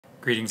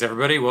Greetings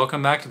everybody,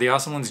 welcome back to the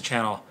Awesome Lindsay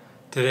channel.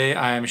 Today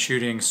I am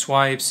shooting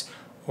swipes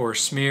or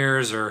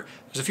smears, or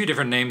there's a few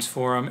different names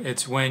for them.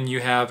 It's when you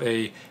have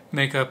a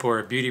makeup or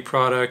a beauty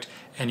product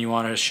and you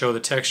want to show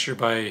the texture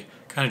by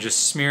kind of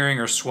just smearing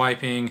or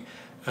swiping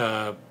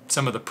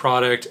some of the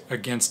product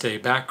against a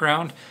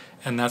background,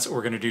 and that's what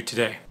we're going to do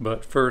today.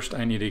 But first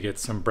I need to get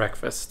some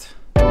breakfast.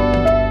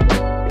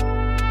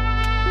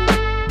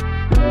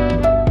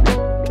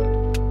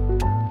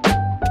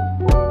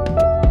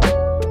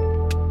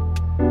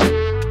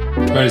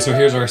 Alright, so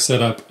here's our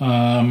setup.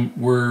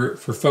 We're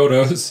for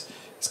photos.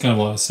 It's kind of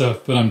a lot of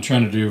stuff, but I'm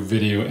trying to do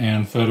video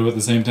and photo at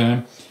the same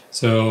time.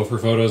 So for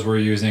photos, we're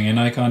using a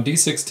Nikon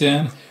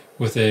D610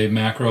 with a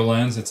macro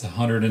lens. It's a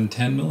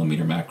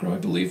 110mm macro, I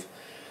believe,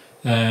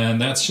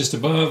 and that's just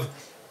above.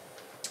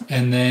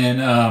 And then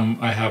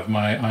I have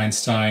my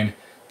Einstein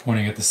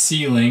pointing at the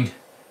ceiling,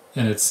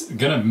 and it's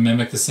gonna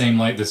mimic the same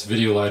light this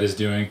video light is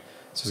doing.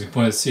 So it's gonna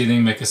point at the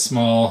ceiling, make a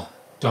small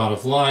dot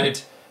of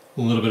light,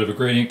 a little bit of a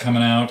gradient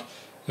coming out.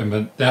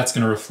 But that's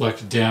going to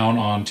reflect down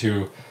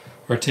onto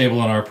our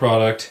table and our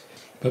product.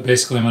 But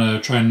basically I'm going to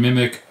try and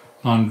mimic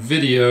on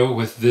video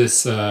with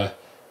this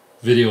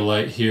video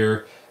light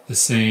here the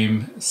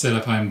same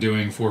setup I'm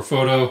doing for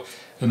photo.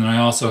 And then I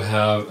also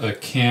have a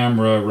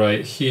camera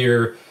right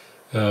here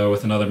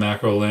with another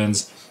macro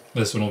lens.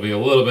 This one will be a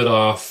little bit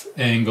off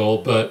angle,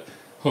 but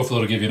hopefully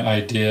it'll give you an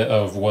idea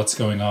of what's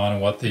going on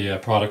and what the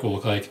product will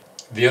look like.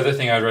 The other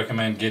thing I'd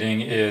recommend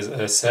getting is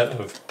a set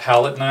of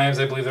palette knives,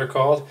 I believe they're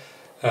called.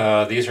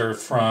 These are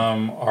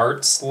from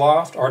Artist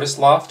Loft.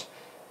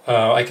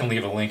 I can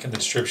leave a link in the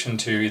description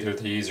to either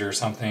these or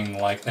something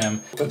like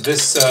them. But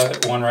this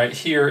one right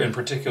here in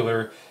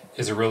particular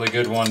is a really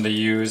good one to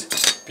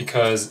use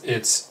because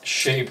it's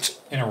shaped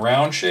in a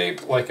round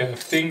shape, like a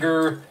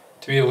finger.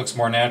 To me it looks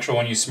more natural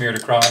when you smear it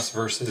across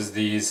versus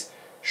these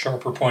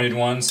sharper pointed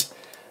ones.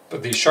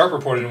 But these sharper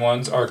pointed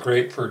ones are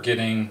great for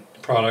getting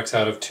products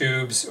out of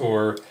tubes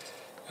or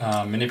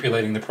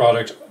manipulating the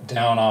product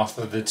down off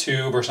of the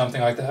tube or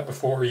something like that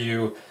before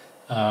you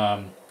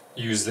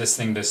use this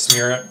thing to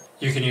smear it.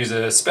 You can use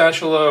a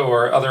spatula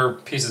or other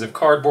pieces of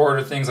cardboard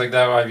or things like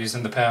that I've used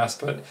in the past,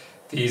 but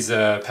these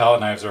palette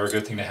knives are a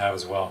good thing to have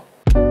as well.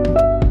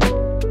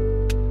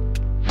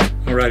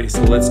 Alrighty,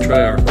 so let's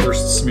try our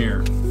first smear.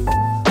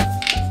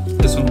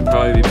 This one will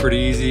probably be pretty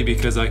easy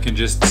because I can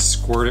just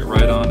squirt it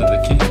right onto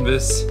the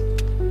canvas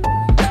and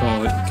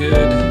call it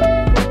good.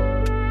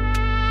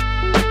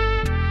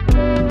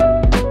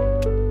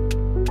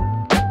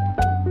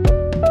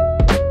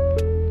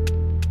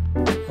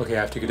 Okay,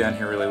 I have to go down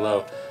here really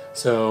low.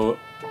 So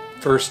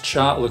first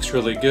shot looks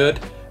really good.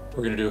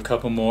 We're going to do a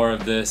couple more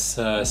of this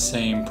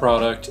same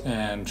product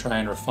and try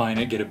and refine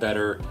it, get a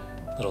better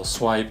little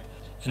swipe.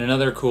 And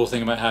another cool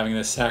thing about having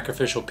this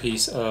sacrificial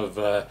piece of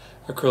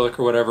acrylic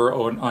or whatever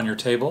on your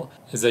table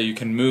is that you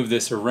can move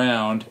this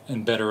around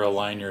and better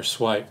align your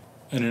swipe.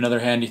 And another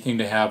handy thing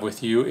to have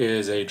with you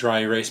is a dry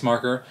erase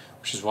marker,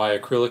 which is why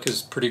acrylic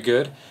is pretty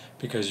good,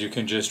 because you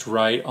can just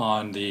write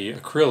on the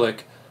acrylic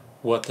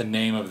what the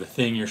name of the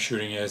thing you're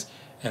shooting is,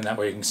 and that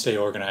way you can stay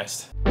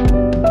organized.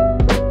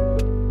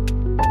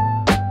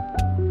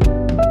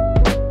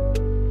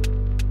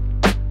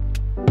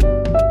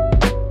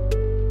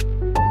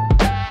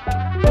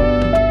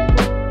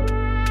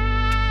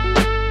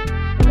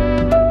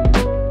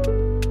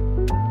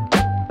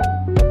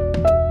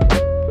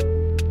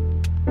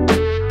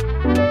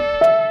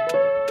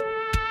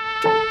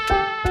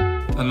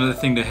 Another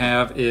thing to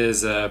have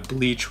is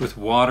bleach with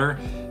water.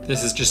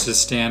 This is just a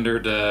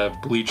standard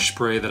bleach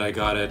spray that I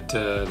got at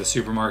the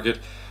supermarket.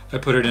 I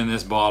put it in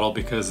this bottle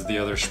because the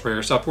other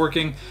sprayer stopped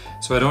working,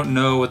 so I don't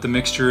know what the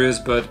mixture is,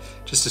 but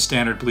just a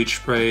standard bleach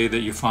spray that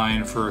you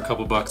find for a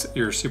couple bucks at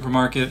your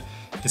supermarket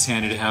is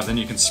handy to have. Then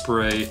you can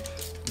spray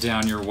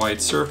down your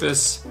white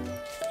surface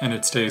and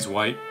it stays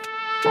white.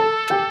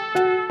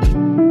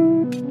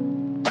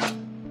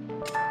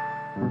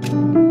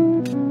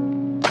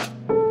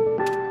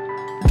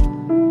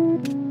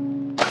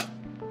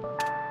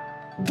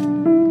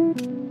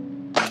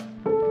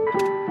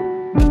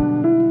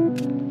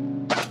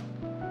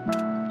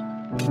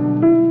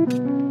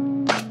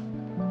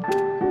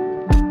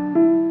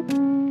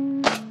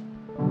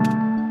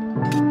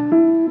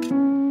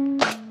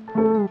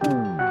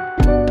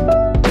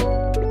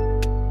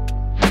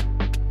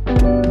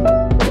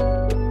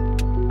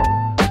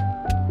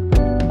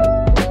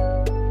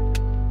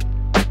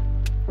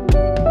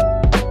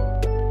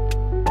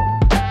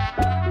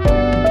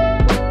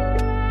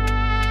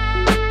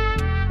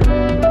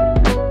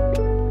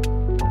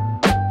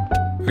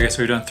 Okay,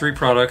 so we've done 3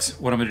 products.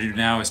 What I'm going to do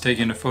now is take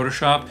into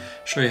Photoshop,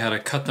 show you how to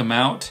cut them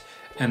out,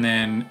 and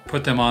then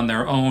put them on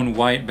their own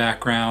white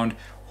background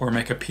or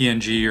make a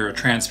PNG or a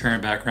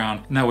transparent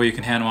background. And that way you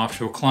can hand them off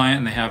to a client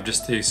and they have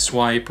just the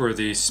swipe or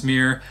the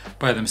smear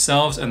by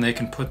themselves, and they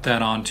can put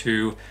that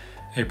onto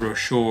a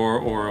brochure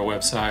or a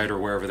website or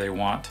wherever they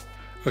want.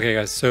 Okay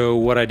guys, so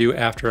what I do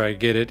after I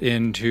get it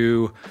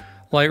into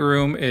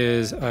Lightroom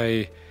is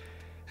I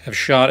have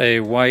shot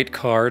a white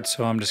card,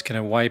 so I'm just going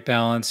to white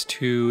balance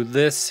to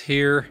this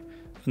here,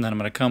 And then I'm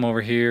going to come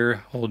over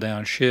here, hold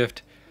down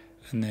Shift,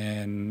 and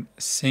then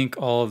sync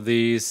all of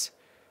these.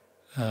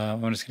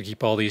 I'm just going to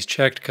keep all these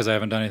checked because I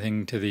haven't done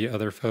anything to the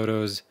other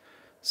photos,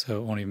 so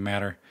it won't even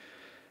matter.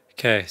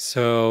 Okay,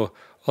 so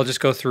I'll just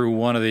go through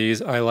one of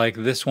these. I like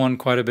this one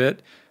quite a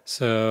bit,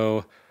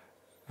 so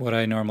what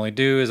I normally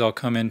do is I'll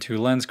come into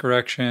lens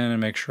correction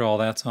and make sure all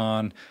that's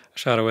on. I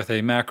shot it with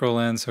a macro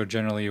lens, so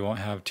generally you won't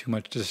have too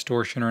much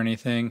distortion or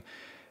anything.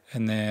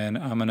 And then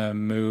I'm going to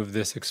move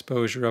this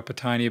exposure up a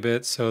tiny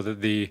bit so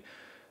that the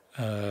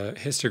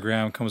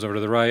histogram comes over to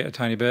the right a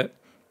tiny bit.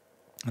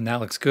 And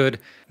that looks good.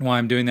 And why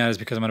I'm doing that is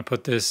because I'm going to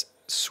put this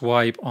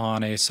swipe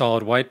on a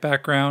solid white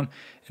background.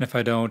 And if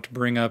I don't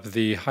bring up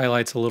the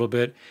highlights a little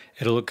bit,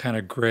 it'll look kind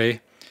of gray.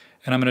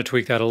 And I'm going to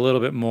tweak that a little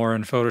bit more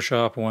in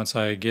Photoshop once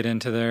I get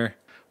into there,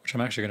 which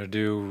I'm actually going to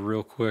do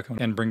real quick,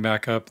 and bring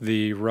back up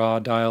the raw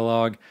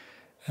dialogue.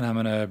 And I'm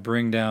going to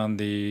bring down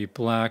the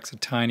blacks a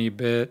tiny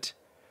bit,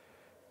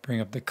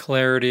 bring up the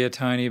clarity a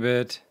tiny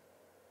bit.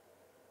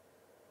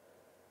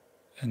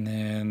 And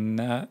then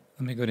that,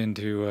 let me go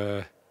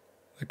into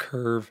the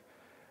curve,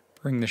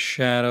 bring the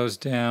shadows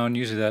down.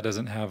 Usually that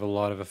doesn't have a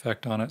lot of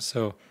effect on it,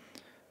 so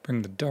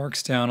bring the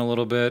darks down a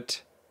little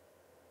bit.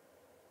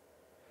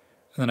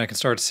 And then I can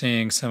start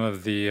seeing some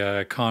of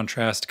the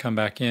contrast come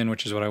back in,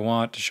 which is what I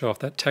want to show off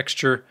that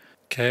texture.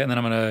 Okay, and then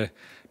I'm going to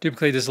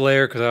duplicate this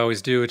layer because I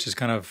always do, which is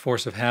kind of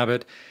force of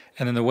habit.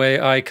 And then the way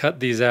I cut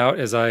these out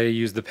is I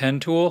use the pen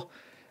tool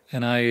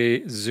and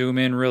I zoom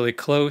in really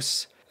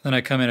close. Then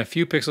I come in a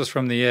few pixels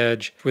from the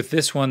edge. With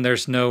this one,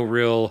 there's no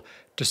real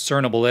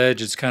discernible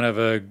edge. It's kind of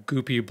a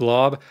goopy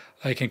blob.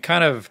 I can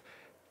kind of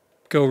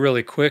go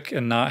really quick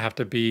and not have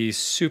to be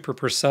super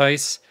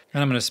precise.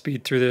 And I'm going to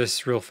speed through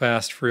this real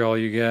fast for all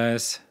you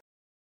guys.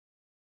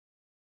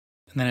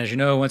 And then as you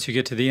know, once you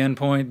get to the end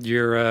point,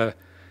 your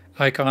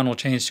icon will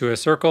change to a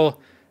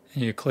circle.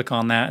 And you click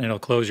on that and it'll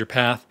close your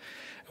path.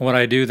 And what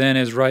I do then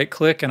is right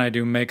click and I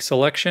do make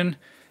selection.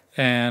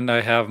 And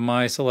I have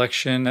my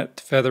selection at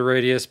feather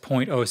radius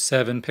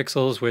 0.07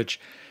 pixels, which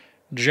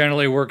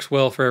generally works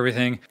well for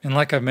everything. And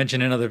like I've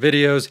mentioned in other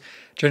videos,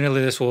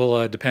 generally this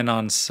will depend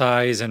on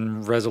size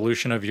and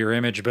resolution of your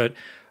image, but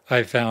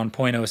I found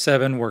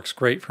 0.07 works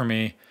great for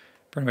me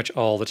pretty much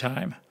all the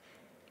time.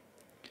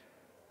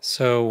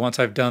 So once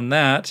I've done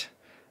that,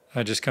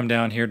 I just come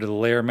down here to the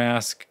layer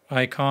mask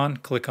icon,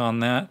 click on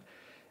that,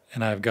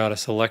 and I've got a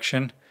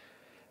selection.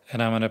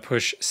 And I'm going to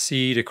push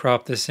C to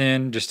crop this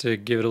in just to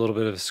give it a little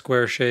bit of a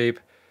square shape,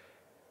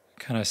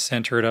 kind of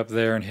center it up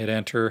there and hit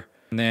enter.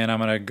 And then I'm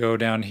going to go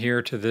down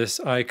here to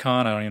this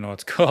icon. I don't even know what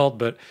it's called,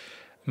 but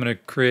I'm going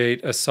to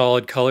create a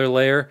solid color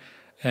layer.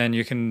 And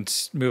you can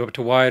move up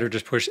to wide or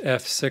just push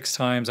F 6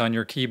 times on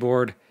your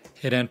keyboard,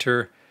 hit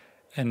enter,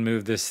 and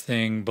move this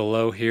thing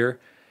below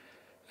here.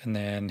 And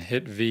then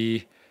hit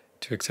V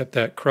to accept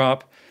that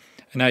crop.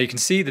 And now you can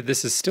see that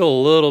this is still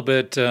a little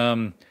bit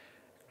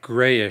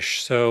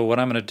grayish. So what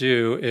I'm going to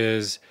do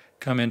is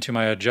come into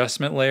my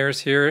adjustment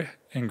layers here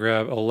and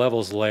grab a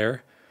levels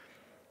layer.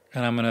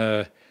 And I'm going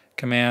to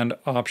Command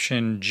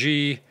Option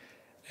G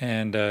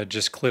and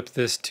just clip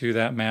this to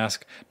that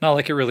mask. Not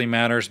like it really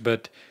matters,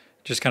 but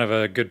just kind of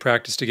a good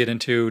practice to get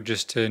into,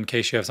 just in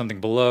case you have something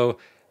below.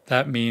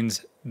 That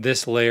means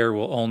this layer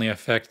will only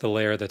affect the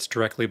layer that's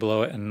directly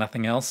below it and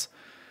nothing else.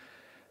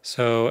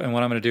 So, and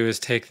what I'm going to do is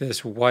take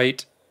this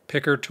white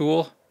picker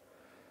tool.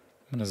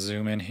 I'm going to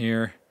zoom in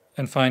here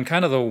and find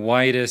kind of the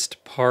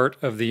whitest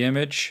part of the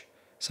image,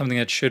 something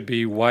that should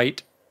be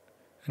white,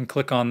 and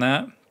click on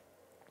that.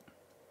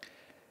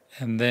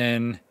 And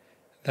then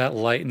that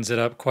lightens it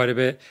up quite a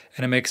bit,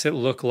 and it makes it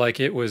look like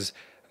it was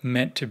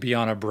meant to be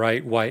on a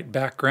bright white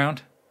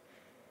background.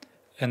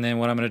 And then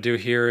what I'm going to do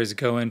here is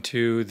go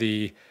into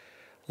the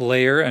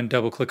layer and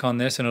double click on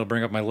this, and it'll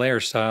bring up my layer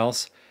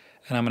styles.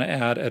 And I'm going to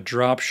add a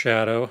drop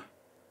shadow.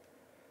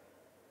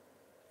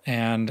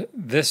 And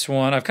this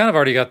one, I've kind of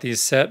already got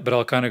these set, but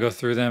I'll kind of go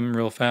through them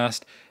real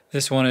fast.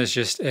 This one is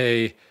just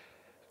a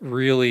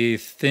really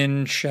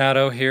thin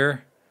shadow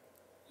here.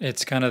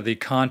 It's kind of the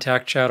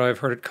contact shadow, I've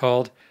heard it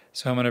called.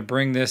 So I'm going to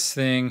bring this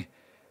thing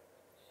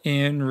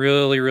in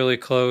really, really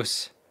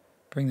close.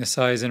 Bring the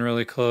size in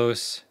really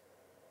close.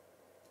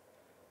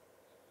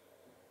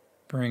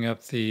 Bring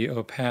up the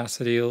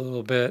opacity a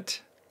little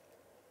bit.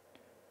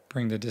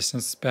 Bring the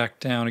distance back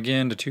down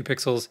again to 2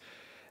 pixels.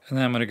 And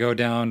then I'm going to go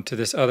down to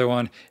this other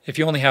one. If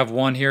you only have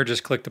one here,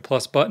 just click the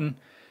plus button.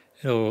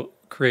 It'll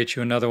create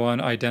you another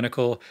one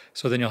identical.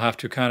 So then you'll have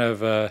to kind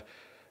of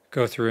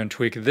go through and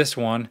tweak this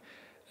one.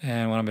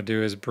 And what I'm going to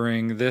do is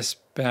bring this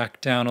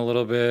back down a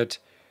little bit,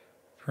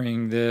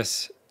 bring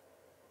this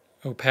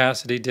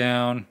opacity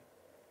down,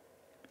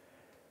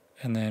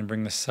 and then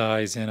bring the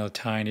size in a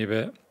tiny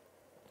bit.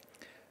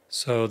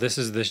 So this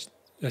is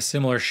a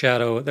similar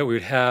shadow that we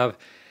would have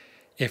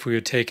if we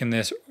had taken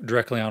this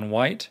directly on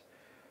white.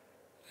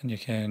 And you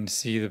can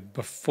see the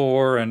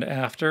before and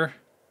after.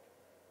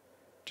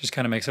 Just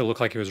kind of makes it look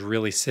like it was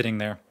really sitting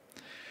there.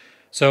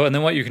 So, and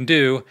then what you can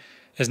do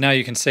is now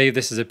you can save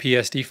this as a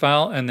PSD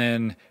file, and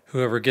then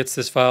whoever gets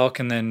this file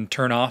can then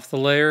turn off the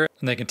layer,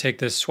 and they can take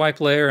this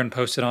swipe layer and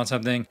post it on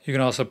something. You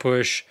can also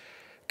push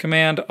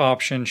Command,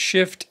 Option,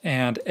 Shift,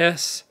 and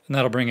S, and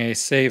that'll bring a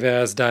Save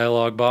As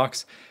dialog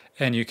box,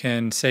 and you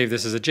can save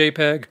this as a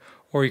JPEG,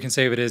 or you can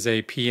save it as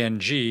a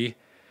PNG.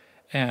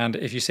 And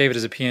if you save it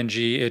as a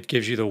PNG, it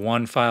gives you the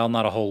one file,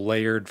 not a whole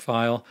layered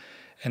file,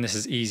 and this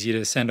is easy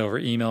to send over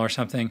email or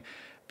something.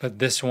 But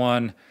this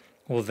one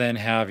will then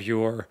have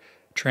your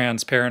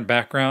transparent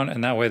background,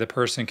 and that way the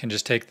person can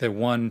just take the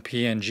one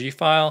PNG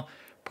file,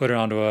 put it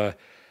onto a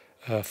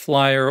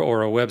flyer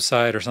or a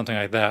website or something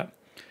like that.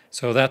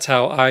 So that's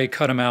how I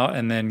cut them out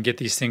and then get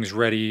these things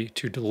ready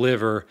to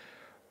deliver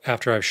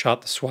after I've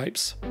shot the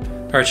swipes.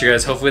 All right, you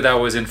guys, hopefully that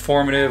was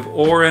informative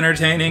or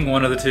entertaining,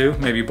 one of the two,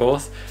 maybe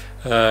both.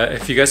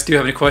 If you guys do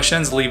have any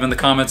questions, leave in the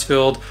comments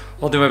field.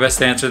 I'll do my best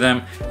to answer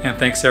them, and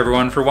thanks to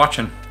everyone for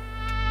watching.